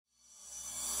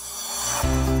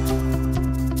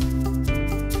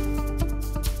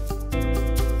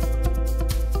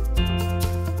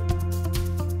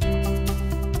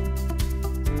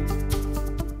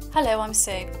Hello, I'm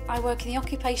Sue. I work in the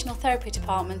Occupational Therapy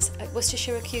Department at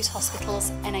Worcestershire Acute Hospital's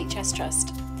NHS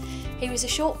Trust. Here is a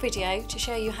short video to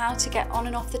show you how to get on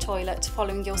and off the toilet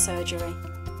following your surgery.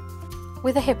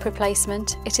 With a hip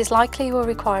replacement, it is likely you will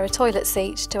require a toilet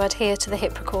seat to adhere to the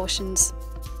hip precautions.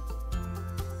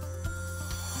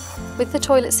 With the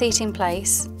toilet seat in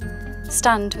place,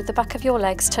 stand with the back of your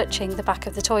legs touching the back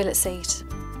of the toilet seat.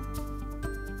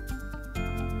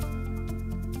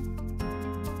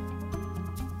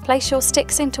 Place your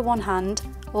sticks into one hand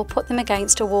or put them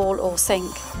against a wall or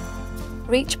sink.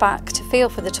 Reach back to feel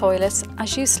for the toilet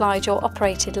as you slide your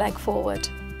operated leg forward.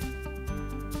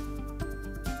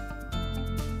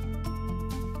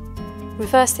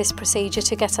 Reverse this procedure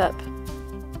to get up.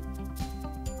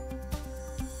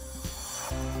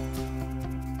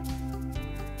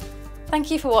 Thank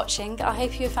you for watching. I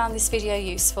hope you have found this video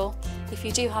useful. If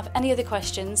you do have any other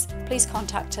questions, please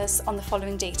contact us on the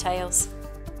following details.